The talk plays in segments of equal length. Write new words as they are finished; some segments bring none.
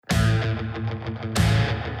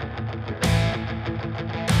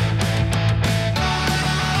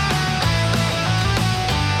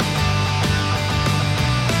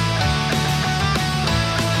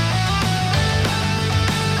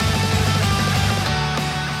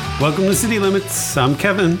Welcome to City Limits. I'm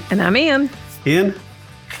Kevin. And I'm Ann. Ann,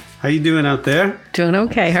 how you doing out there? Doing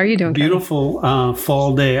okay. How are you doing, Beautiful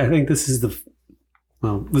fall day. I think this is this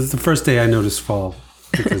is the first day I noticed fall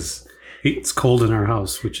because it's cold in our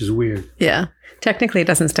house, which is weird. Yeah. Technically, it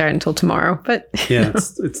doesn't start until tomorrow, but... Yeah,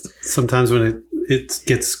 it's sometimes when it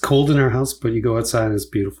gets cold in our house, but you go outside and it's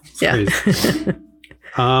beautiful. It's crazy.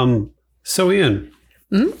 So, Ann,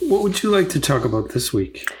 what would you like to talk about this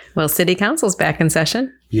week? Well, City Council's back in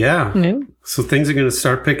session. Yeah. Mm-hmm. So things are going to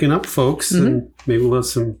start picking up, folks, and maybe we'll have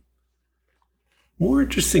some more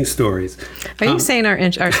interesting stories. Are you saying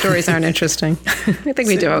our stories aren't interesting? I think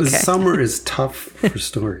we do okay. The summer is tough for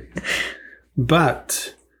stories.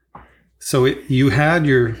 But, so you had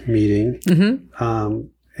your meeting,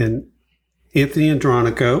 and Anthony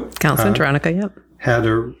Andronico. Councilor Andronico, yep. Had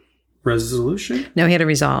a resolution? No, he had a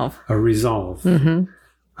resolve. A resolve. And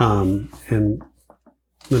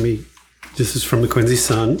this is from the Quincy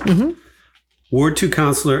Sun. Ward 2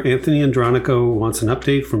 Councilor Anthony Andronico wants an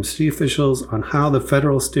update from city officials on how the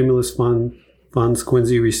federal stimulus funds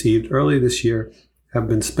Quincy received early this year have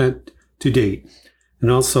been spent to date, and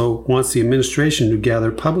also wants the administration to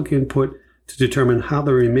gather public input to determine how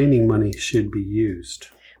the remaining money should be used.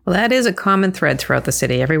 Well, that is a common thread throughout the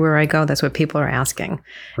city. Everywhere I go, that's what people are asking.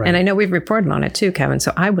 Right. And I know we've reported on it too, Kevin.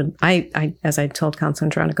 So I as I told Councilor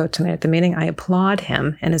Andronico tonight at the meeting, I applaud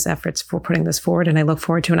him and his efforts for putting this forward. And I look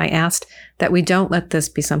forward to, and I asked that we don't let this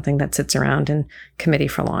be something that sits around in committee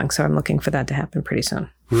for long. So I'm looking for that to happen pretty soon.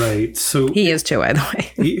 Right. So he is too, by the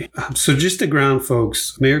way. So just to ground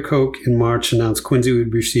folks, Mayor Koch in March announced Quincy would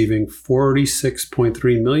be receiving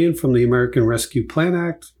 $46.3 million from the American Rescue Plan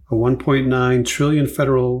Act, a $1.9 trillion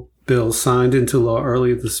federal bill signed into law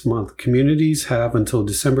earlier this month. Communities have until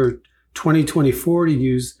December 2024 to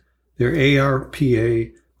use their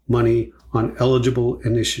ARPA money on eligible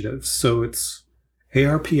initiatives. So it's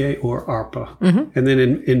ARPA or ARPA. And then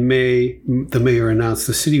in May, the mayor announced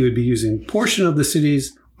the city would be using a portion of the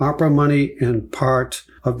city's ARPA money and part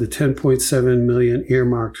of the $10.7 million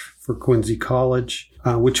earmarked for Quincy College,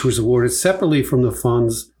 which was awarded separately from the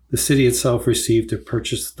funds the city itself received to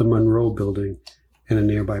purchase the Monroe building and a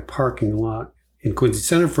nearby parking lot in Quincy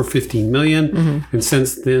Center for $15 million. And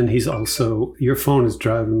since then, he's also, your phone is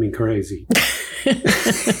driving me crazy.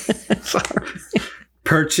 Sorry.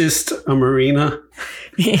 Purchased a marina.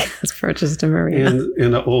 He has purchased a marina.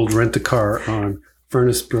 And an old rent-a-car on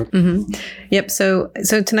Furnace Brook. Yep. So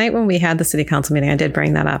tonight when we had the city council meeting, I did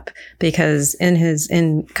bring that up because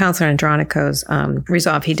in Councilor Andronico's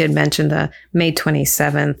resolve, he did mention the May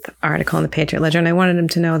 27th article in the Patriot Ledger. And I wanted him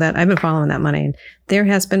to know that I've been following that money. And there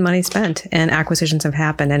has been money spent and acquisitions have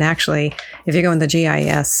happened. And actually, if you go in the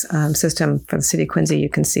GIS system for the city of Quincy, you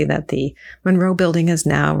can see that the Monroe building is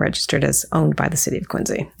now registered as owned by the city of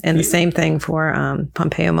Quincy. And the same thing for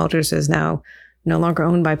Pompeo Motors is now no longer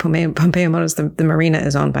owned by Pompeo Motors. The marina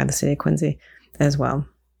is owned by the city of Quincy as well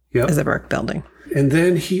as the Burke building. And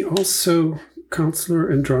then he also,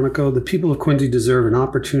 Councilor Andronico, the people of Quincy deserve an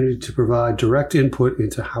opportunity to provide direct input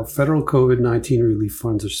into how federal COVID-19 relief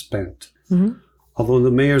funds are spent. Although the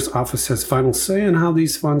mayor's office has final say on how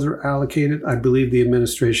these funds are allocated, I believe the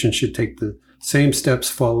administration should take the same steps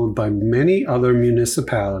followed by many other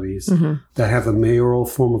municipalities that have a mayoral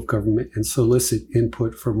form of government and solicit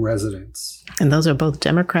input from residents. And those are both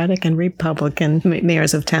Democratic and Republican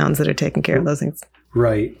mayors of towns that are taking care of those things.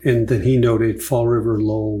 Right. And then he noted Fall River,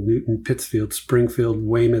 Lowell, Newton, Pittsfield, Springfield,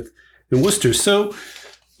 Weymouth, and Worcester. So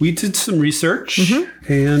we did some research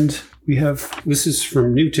and we have, this is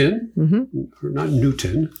from Newton, or not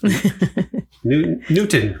Newton.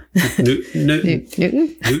 Newton.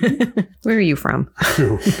 Where are you from?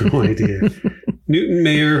 No idea. Newton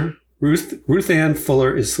Mayor Ruth Ann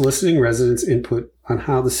Fuller is soliciting residents' input on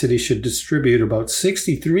how the city should distribute about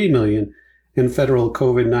 $63 million in federal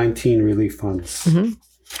COVID-19 relief funds.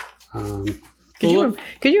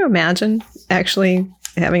 Could you imagine actually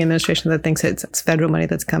having an administration that thinks it's federal money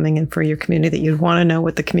that's coming in for your community, that you'd want to know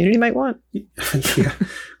what the community might want? Yeah.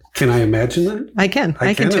 Can I imagine that? I can.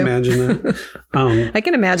 I can imagine that. I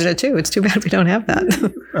can imagine it too. It's too bad we don't have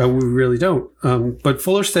that. We really don't. But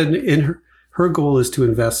Fuller said in her goal is to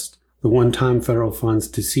invest the one-time federal funds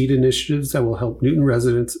to seed initiatives that will help Newton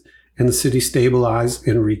residents and the city stabilize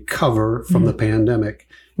and recover from the pandemic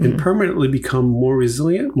and permanently become more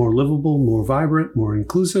resilient, more livable, more vibrant, more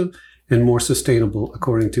inclusive, and more sustainable,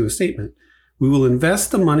 according to a statement. We will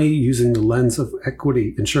invest the money using the lens of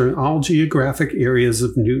equity, ensuring all geographic areas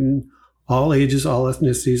of Newton, all ages, all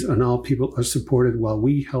ethnicities, and all people are supported while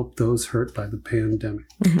we help those hurt by the pandemic.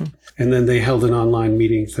 And then they held an online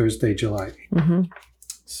meeting Thursday, July 8th.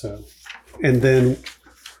 So, and then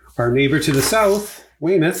our neighbor to the south,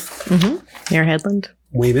 Weymouth. Mayor Headland.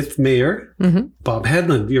 Weymouth Mayor Bob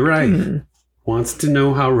Headland, you're right, wants to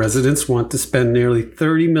know how residents want to spend nearly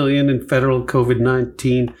 $30 million in federal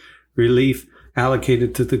COVID-19 relief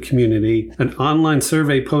allocated to the community. An online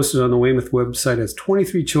survey posted on the Weymouth website has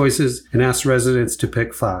 23 choices and asks residents to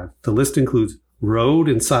pick 5. The list includes road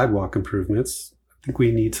and sidewalk improvements. I think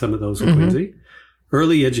we need some of those in Quincy.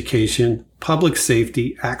 Early education, public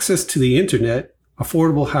safety, access to the internet,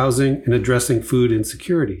 affordable housing, and addressing food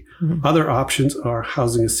insecurity. Other options are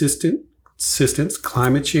housing assistance,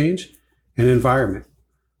 climate change, and environment,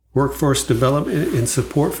 workforce development, and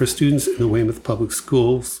support for students in the Weymouth Public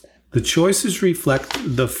Schools. The choices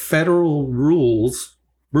reflect the federal rules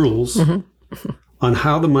on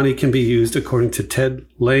how the money can be used, according to Ted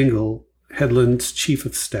Langle, Headland's chief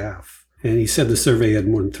of staff. And he said the survey had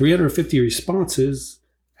more than 350 responses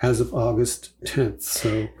as of August 10th.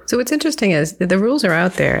 So what's interesting is that the rules are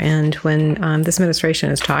out there, and when this administration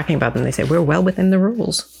is talking about them, they say we're well within the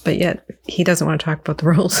rules, but yet he doesn't want to talk about the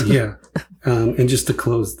rules. Yeah. And just to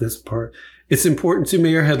close this part, it's important to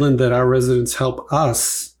Mayor Headland that our residents help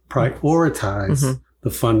us prioritize the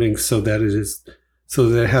funding so that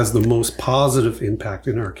it has the most positive impact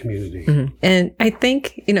in our community. And I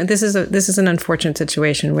think, this is an unfortunate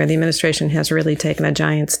situation where the administration has really taken a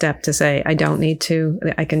giant step to say, I don't need to,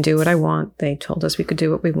 I can do what I want. They told us we could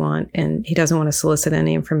do what we want. And he doesn't want to solicit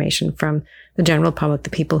any information from the general public, the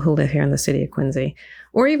people who live here in the city of Quincy,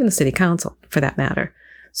 or even the city council for that matter.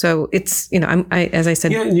 So it's, as I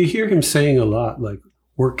said. Yeah, and you hear him saying a lot, like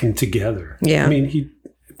working together. Yeah. I mean,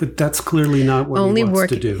 but that's clearly not what he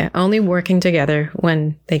wants to do. Only working together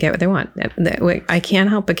when they get what they want. I can't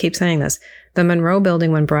help but keep saying this. The Monroe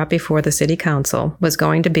Building, when brought before the city council, was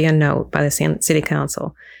going to be a note by the city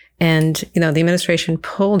council. And, the administration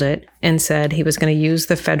pulled it and said he was going to use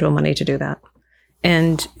the federal money to do that.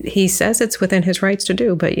 And he says it's within his rights to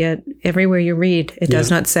do, but yet everywhere you read, it does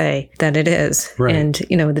not say that it is. Right. And,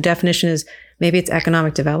 the definition is maybe it's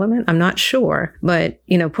economic development. I'm not sure. But,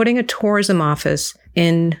 putting a tourism office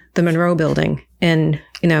in the Monroe Building and,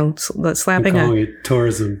 slapping a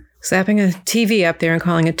TV up there and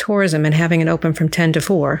calling it tourism and having it open from 10 to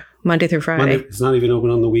 4, Monday through Friday. It's not even open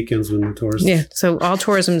on the weekends when the tourists. Yeah. So all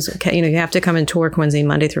tourism's, you have to come and tour Quincy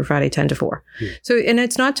Monday through Friday, 10 to 4. Yeah. So, and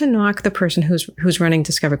it's not to knock the person who's running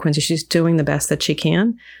Discover Quincy. She's doing the best that she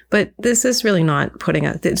can, but this is really not putting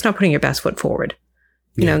your best foot forward.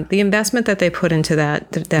 The investment that they put into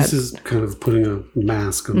that this is kind of putting a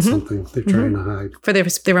mask on something they're trying to hide. For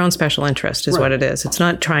their own special interest is what it is. It's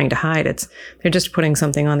not trying to hide. They're just putting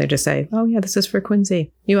something on there to say, oh yeah, this is for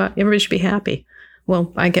Quincy. Everybody should be happy.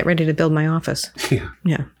 Well, I get ready to build my office.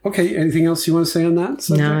 Yeah. Okay. Anything else you want to say on that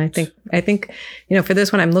subject? No, I think, for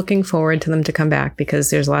this one, I'm looking forward to them to come back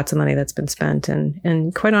because there's lots of money that's been spent.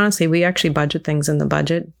 And quite honestly, we actually budget things in the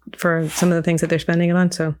budget for some of the things that they're spending it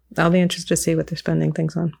on. So I'll be interested to see what they're spending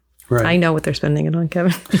things on. Right. I know what they're spending it on,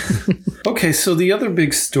 Kevin. Okay. So the other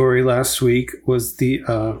big story last week was the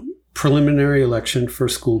preliminary election for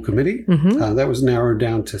school committee. That was narrowed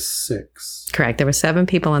down to 6. Correct. There were 7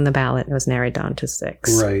 people on the ballot. It was narrowed down to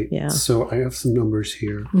 6. Right. Yeah. So I have some numbers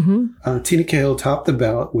here. Tina Cahill topped the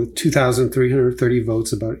ballot with 2,330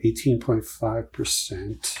 votes, about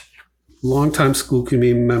 18.5%. Longtime school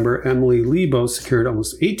committee member Emily Lebo secured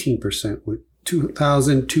almost 18% with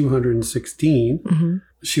 2,216.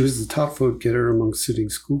 She was the top vote getter among sitting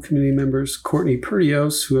school committee members. Courtney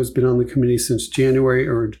Perdios, who has been on the committee since January,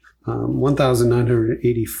 earned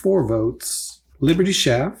 1,984 votes. Liberty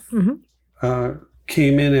Schaff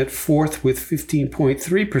came in at 4th with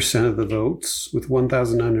 15.3% of the votes, with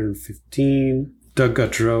 1,915. Doug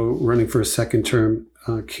Guttrow, running for a second term,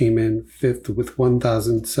 came in 5th with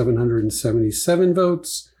 1,777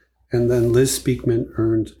 votes. And then Liz Speakman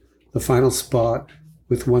earned the final spot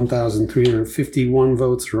with 1,351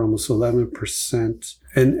 votes, or almost 11%.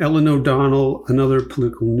 And Ellen O'Donnell, another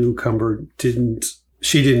political newcomer, didn't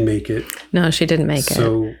make it. No, she didn't make it.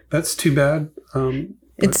 So that's too bad.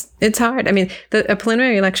 It's hard. I mean, a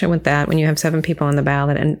preliminary election with that, when you have 7 people on the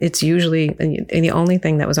ballot, and it's usually the only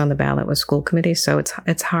thing that was on the ballot was school committee. So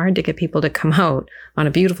it's hard to get people to come out on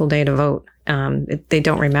a beautiful day to vote. They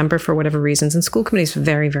don't remember for whatever reasons, and school committee is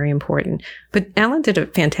very, very important. But Ellen did a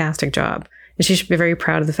fantastic job. And she should be very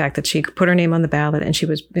proud of the fact that she put her name on the ballot, and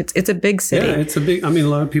it's a big city. Yeah, it's a big, a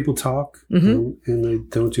lot of people talk and they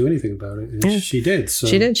don't do anything about it. And she did. So.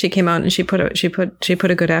 She did. She came out and she put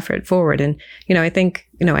a good effort forward. And, I think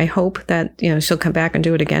I hope that, she'll come back and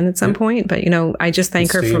do it again at some point. But, I just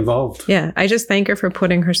thank her Stay for involved. Yeah. I just thank her for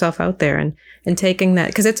putting herself out there and taking that,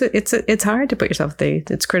 because it's hard to put yourself there.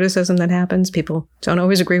 It's criticism that happens. People don't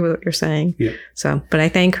always agree with what you're saying. Yeah. So, but I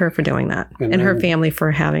thank her for doing that and her family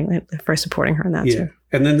for supporting her in that too.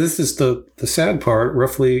 And then this is the sad part.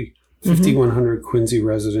 Roughly 5,100 Quincy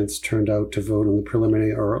residents turned out to vote on the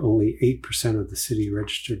preliminary, or only 8% of the city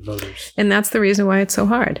registered voters. And that's the reason why it's so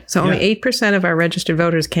hard. So only 8% of our registered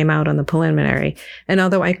voters came out on the preliminary. And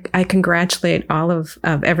although I congratulate all of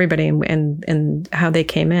everybody and how they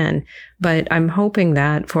came in, but I'm hoping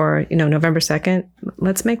that for, November 2nd,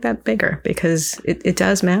 let's make that bigger, because it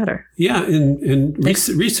does matter. Yeah. And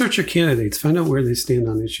research your candidates, find out where they stand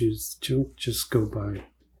on issues. Don't just go by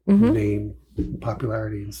name,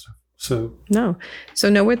 popularity and stuff. So know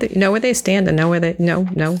where they stand, and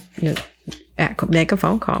make a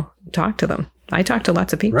phone call, talk to them. I talk to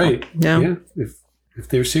lots of people. Right. Yeah. If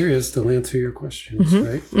they're serious, they'll answer your questions.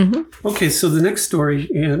 Right. Okay. So the next story,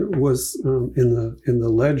 Anne, was in the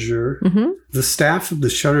Ledger. The staff of the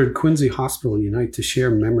shuttered Quincy Hospital unite to share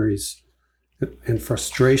memories and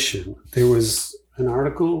frustration. There was an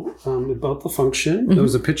article about the function. There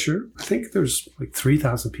was a picture. I think there's like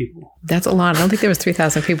 3,000 people. That's a lot. I don't think there was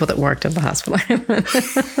 3,000 people that worked at the hospital.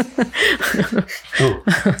 Oh,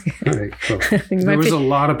 all right. Well, there was a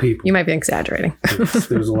lot of people. You might be exaggerating. Yes,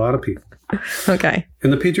 there was a lot of people. Okay.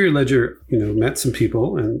 And the Patriot Ledger, met some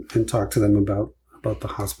people and talked to them about the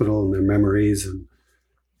hospital and their memories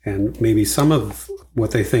and maybe some of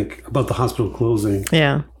what they think about the hospital closing.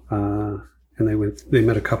 Yeah. And they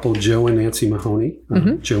met a couple, Joe and Nancy Mahoney.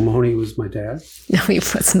 Joe Mahoney was my dad. No, he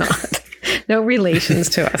was not. No relations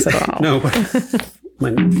to us at all. No, but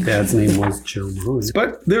my dad's name was Joe Mahoney.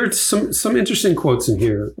 But there are some interesting quotes in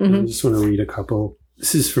here. I just want to read a couple.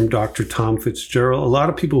 This is from Dr. Tom Fitzgerald. A lot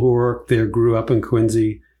of people who worked there grew up in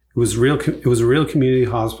Quincy. It was a real community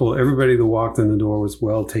hospital. Everybody that walked in the door was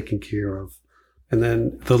well taken care of. And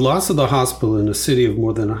then the loss of the hospital in a city of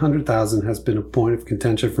more than 100,000 has been a point of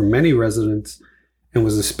contention for many residents and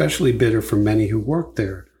was especially bitter for many who worked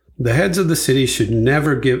there. The heads of the city should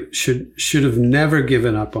have never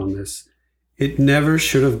given up on this. It never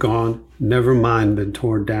should have gone, never mind been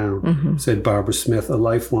torn down, said Barbara Smith, a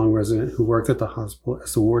lifelong resident who worked at the hospital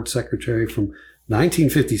as the ward secretary from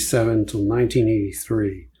 1957 until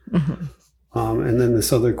 1983. And then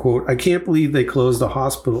this other quote, I can't believe they closed a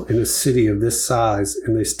hospital in a city of this size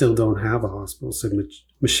and they still don't have a hospital, said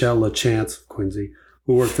Michelle LaChance of Quincy,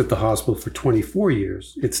 who worked at the hospital for 24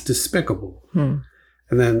 years. It's despicable. And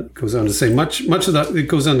then it goes on to say much of that, it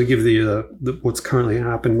goes on to give the what's currently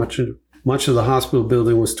happened. Much of the hospital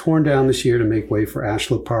building was torn down this year to make way for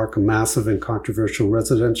Ashland Park, a massive and controversial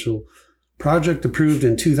residential project approved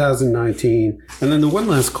in 2019. And then the one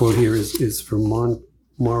last quote here is from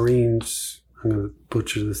Maureen's, I'm going to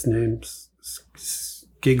butcher this name,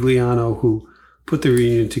 Gigliano, who put the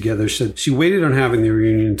reunion together. Said she waited on having the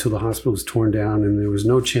reunion until the hospital was torn down and there was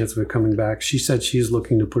no chance of it coming back. She said she is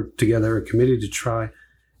looking to put together a committee to try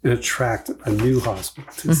and attract a new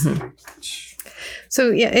hospital to the city.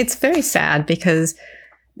 So, yeah, it's very sad because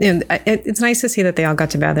it's nice to see that they all got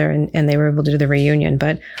together and they were able to do the reunion.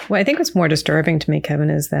 But what I think was more disturbing to me, Kevin,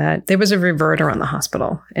 is that there was a reverter on the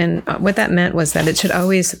hospital. And what that meant was that it should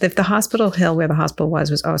always, if the hospital hill where the hospital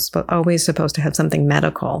was always supposed to have something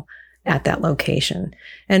medical at that location.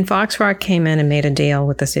 And Fox Rock came in and made a deal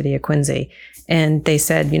with the city of Quincy. And they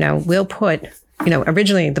said, we'll put,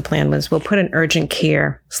 originally the plan was we'll put an urgent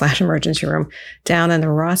care / emergency room down in the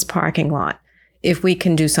Ross parking lot if we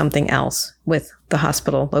can do something else with the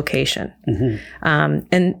hospital location.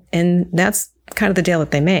 And that's kind of the deal that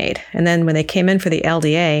they made. And then when they came in for the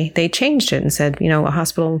LDA, they changed it and said, a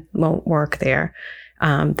hospital won't work there,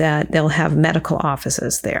 that they'll have medical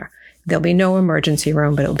offices there. There'll be no emergency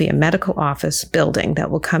room, but it'll be a medical office building that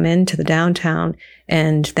will come into the downtown.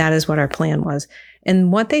 And that is what our plan was.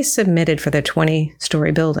 And what they submitted for their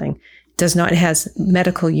 20-story building has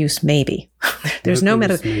medical use, maybe. There's no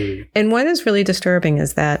medical. And what is really disturbing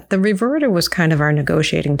is that the reverter was kind of our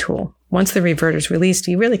negotiating tool. Once the reverter is released,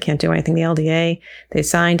 you really can't do anything. The LDA, they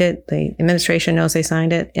signed it. The administration knows they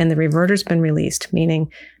signed it. And the reverter's been released,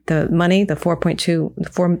 meaning the money, the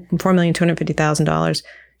 $4,250,000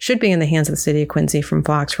 should be in the hands of the city of Quincy from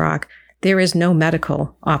Fox Rock. There is no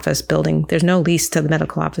medical office building. There's no lease to the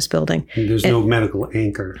medical office building. There's no medical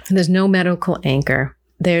anchor. There's no medical anchor.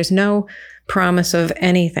 There's no promise of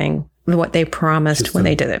anything, what they promised when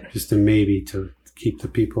they did it. Just a maybe to keep the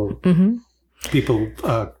people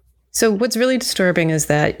So what's really disturbing is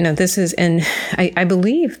that, this is, and I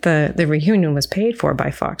believe the reunion was paid for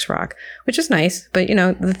by Fox Rock, which is nice. But,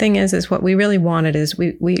 the thing is what we really wanted is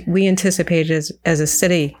we anticipated as a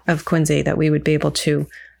city of Quincy that we would be able to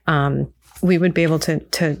to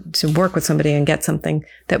work with somebody and get something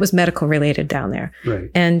that was medical related down there. Right.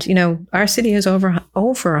 And, our city is over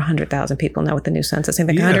 100,000 people now with the new census. I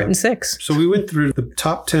think 106. So we went through the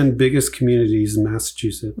top 10 biggest communities in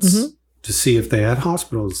Massachusetts to see if they had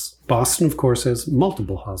hospitals. Boston, of course, has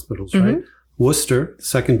multiple hospitals, right? Worcester, the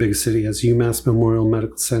second biggest city, has UMass Memorial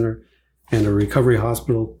Medical Center and a recovery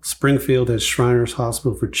hospital. Springfield has Shriners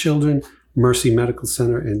Hospital for Children, Mercy Medical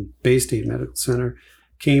Center, and Bay State Medical Center.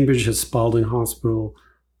 Cambridge has Spalding Hospital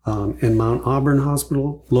and Mount Auburn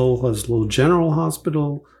Hospital. Lowell has Lowell General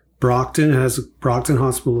Hospital. Brockton has Brockton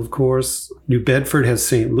Hospital, of course. New Bedford has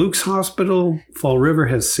St. Luke's Hospital. Fall River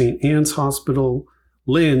has St. Anne's Hospital.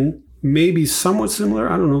 Lynn, maybe somewhat similar.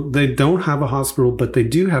 I don't know. They don't have a hospital, but they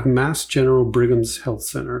do have Mass General Brigham's Health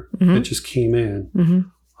Center that just came in.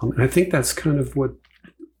 And I think that's kind of what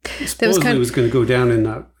supposedly was going to go down in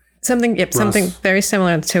that. Something very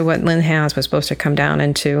similar to what Lynn House was supposed to come down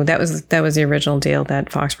into. That was the original deal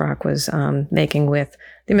that Fox Rock was making with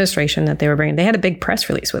the administration that they were bringing. They had a big press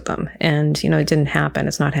release with them, and it didn't happen.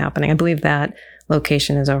 It's not happening. I believe that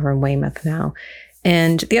location is over in Weymouth now.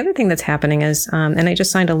 And the other thing that's happening is, and I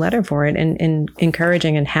just signed a letter for it, and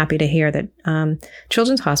encouraging and happy to hear that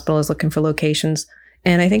Children's Hospital is looking for locations,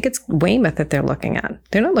 and I think it's Weymouth that they're looking at.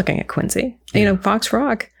 They're not looking at Quincy. Yeah. Fox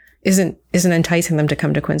Rock isn't enticing them to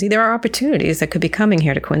come to Quincy. There are opportunities that could be coming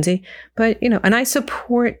here to Quincy, but and I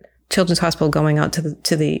support Children's Hospital going out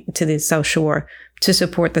to the South Shore to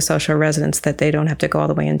support the South Shore residents, that they don't have to go all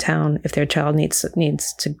the way in town if their child needs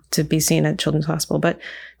to be seen at Children's Hospital. But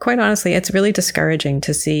quite honestly, it's really discouraging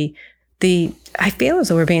to see I feel as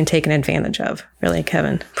though we're being taken advantage of, really,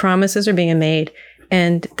 Kevin. Promises are being made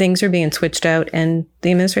and things are being switched out, and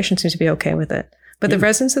the administration seems to be okay with it. But the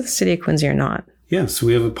residents of the city of Quincy are not. Yeah, so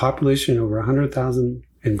we have a population over 100,000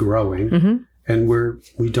 and growing, and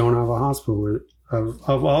we don't have a hospital. Of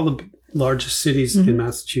all the largest cities in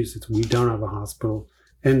Massachusetts, we don't have a hospital,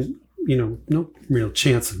 and no real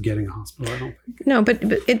chance of getting a hospital, I don't think. No,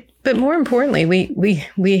 but more importantly,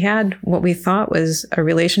 we had what we thought was a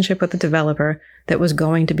relationship with the developer that was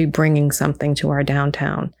going to be bringing something to our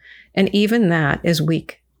downtown, and even that is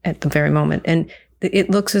weak at the very moment. And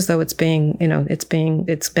it looks as though it's been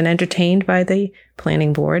entertained by the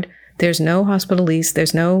planning board. There's no hospital lease.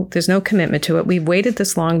 There's no commitment to it. We've waited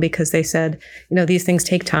this long because they said, these things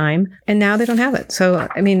take time, and now they don't have it. So,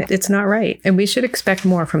 it's not right. And we should expect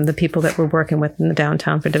more from the people that we're working with in the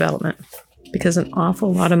downtown for development, because an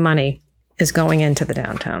awful lot of money is going into the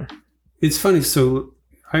downtown. It's funny. So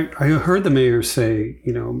I heard the mayor say,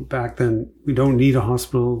 back then, we don't need a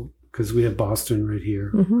hospital because we have Boston right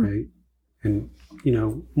here, right? And,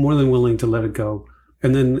 more than willing to let it go.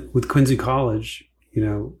 And then with Quincy College,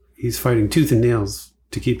 he's fighting tooth and nails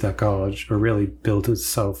to keep that college, or really build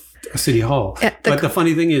himself a city hall. But the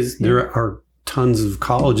funny thing is, there are tons of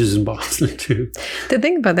colleges in Boston too. The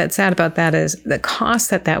thing sad about that is the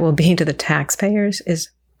cost that will be to the taxpayers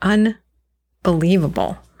is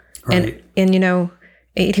unbelievable. Right. And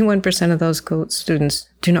 81% of those students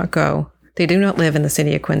do not go. They do not live in the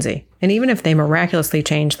city of Quincy. And even if they miraculously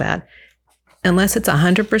change that, unless it's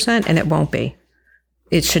 100%, and it won't be,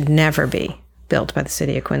 it should never be built by the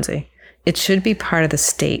city of Quincy. It should be part of the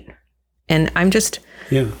state. And I'm just,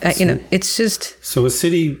 it's just. So a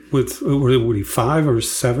city with, five or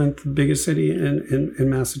seventh biggest city in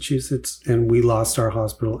Massachusetts, and we lost our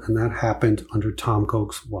hospital, and that happened under Tom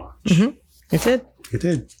Koch's watch. Mm-hmm. It did. It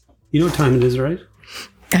did. You know what time it is, right?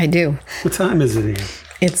 I do. What time is it here?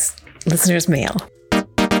 It's listener's mail.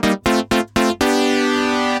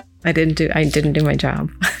 I didn't do my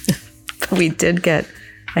job. But we did get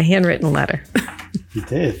a handwritten letter. You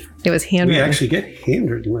did. It was handwritten. We actually get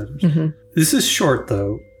handwritten letters. This is short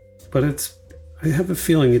though, but I have a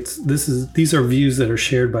feeling these are views that are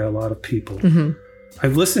shared by a lot of people.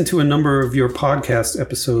 I've listened to a number of your podcast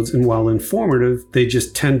episodes, and while informative, they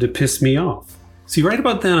just tend to piss me off. See, right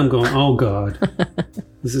about then I'm going, oh God,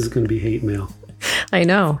 this is going to be hate mail. I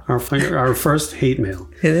know. Our first hate mail.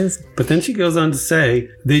 It is. But then she goes on to say,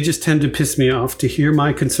 they just tend to piss me off to hear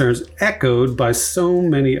my concerns echoed by so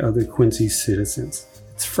many other Quincy citizens.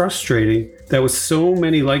 It's frustrating that with so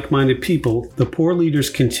many like-minded people, the poor leaders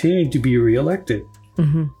continue to be reelected.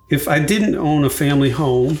 If I didn't own a family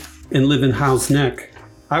home and live in Howe's Neck,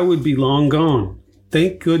 I would be long gone.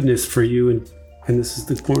 Thank goodness for you, and this is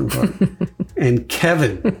the important part, and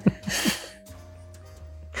Kevin.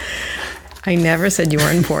 I never said you were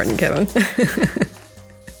important, Kevin.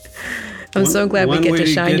 I'm so glad we get to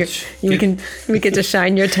shine we get to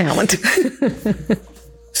shine your talent.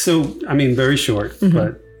 So, I mean, very short,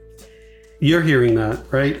 but you're hearing that,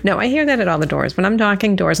 right? No, I hear that at all the doors. When I'm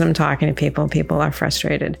talking doors and I'm talking to people, people are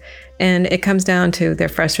frustrated. And it comes down to they're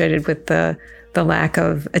frustrated with the lack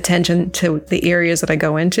of attention to the areas that I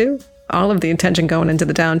go into. All of the attention going into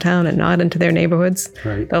the downtown and not into their neighborhoods.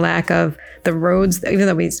 Right. The lack of the roads, even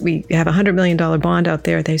though we have a $100 million bond out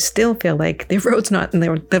there, they still feel like their road's not,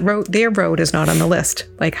 their road is not on the list.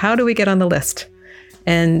 Like, how do we get on the list?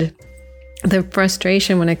 And the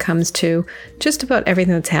frustration when it comes to just about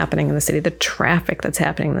everything that's happening in the city, the traffic that's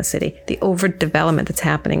happening in the city, the overdevelopment that's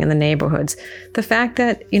happening in the neighborhoods, the fact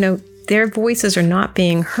that, their voices are not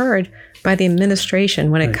being heard by the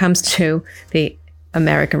administration when it comes to the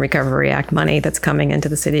American Recovery Act money that's coming into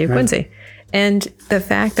the city of Quincy. And the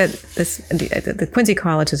fact that the Quincy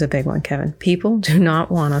College is a big one, Kevin. People do not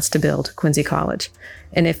want us to build Quincy College.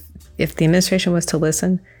 And if the administration was to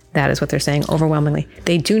listen, that is what they're saying overwhelmingly.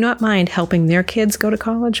 They do not mind helping their kids go to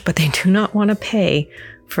college, but they do not want to pay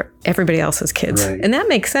for everybody else's kids. Right. And that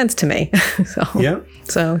makes sense to me.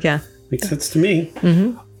 So, yeah. Makes sense to me.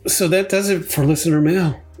 So that does it for listener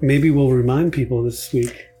mail. Maybe we'll remind people this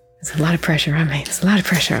week. There's a lot of pressure on me.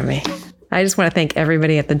 I just want to thank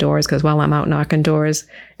everybody at the doors, because while I'm out knocking doors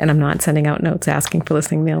and I'm not sending out notes asking for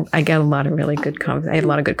listening mail, I get a lot of really good I have a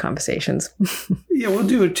lot of good conversations. Yeah, we'll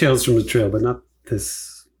do a Tales from the Trail, but not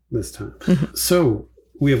this time. So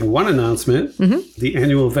we have one announcement, the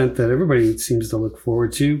annual event that everybody seems to look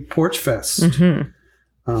forward to, Porch Fest.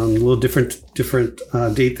 A little different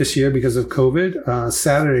date this year because of COVID.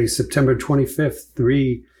 Saturday, September 25th,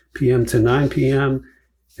 3 p.m. to 9 p.m.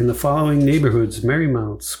 in the following neighborhoods: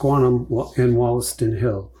 Marymount, Squantum, and Wollaston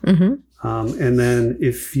Hill. And then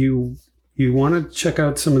if you want to check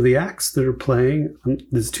out some of the acts that are playing,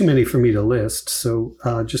 there's too many for me to list, so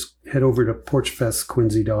just head over to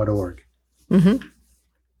porchfestquincy.org.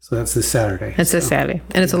 So that's this Saturday. It's this Saturday,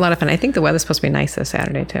 and it's a lot of fun. I think the weather's supposed to be nice this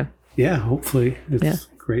Saturday too. Yeah, hopefully. It's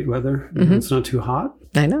great weather. It's not too hot.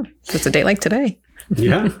 I know. It's a day like today.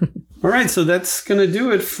 Yeah. All right, so that's going to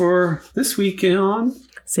do it for this week on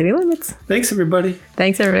City Limits. Thanks, everybody.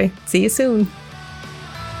 See you soon.